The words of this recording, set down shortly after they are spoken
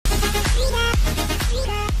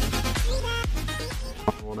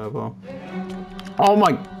whatever. Oh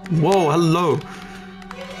my, whoa, hello.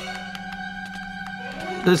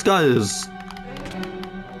 This guy is...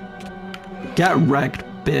 Get wrecked,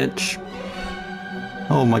 bitch.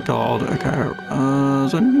 Oh my god, okay.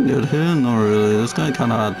 Is anything good here? Not really. This guy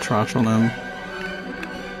kinda had trash on him.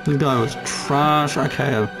 This guy was trash,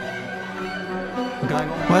 okay.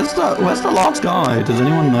 Where's the last guy? Does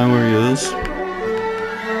anyone know where he is?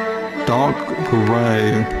 Dark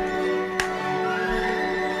grey.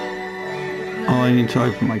 Oh, I need to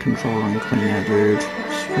open my controller and clean it, dude. It's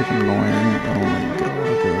freaking annoying. Oh my god,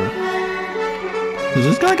 okay. Is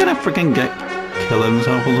this guy gonna freaking kill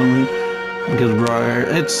himself or something? Because bro,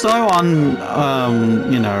 it's so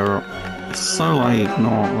you know, it's so like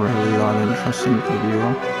not really that interesting to the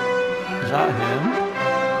viewer. Is that him?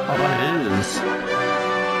 Oh, that is.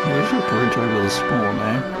 Maybe we should bridge over the spawn,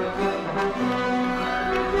 eh?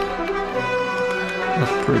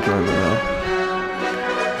 Let's bridge over there.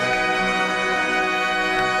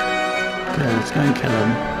 Okay, let's go and kill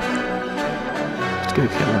him. Let's go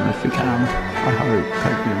kill him if we can. I hope,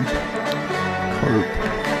 hope.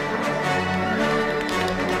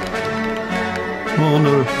 Oh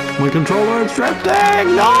no, my controller is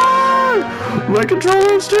drifting! No! My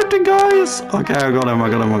controller is drifting, guys! Okay, I got him.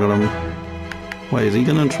 Wait, is he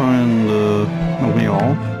gonna try and knock me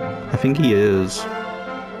off? I think he is.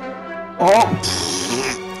 Oh!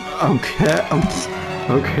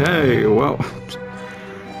 Okay, well...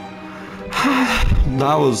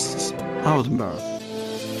 that was embarrassing.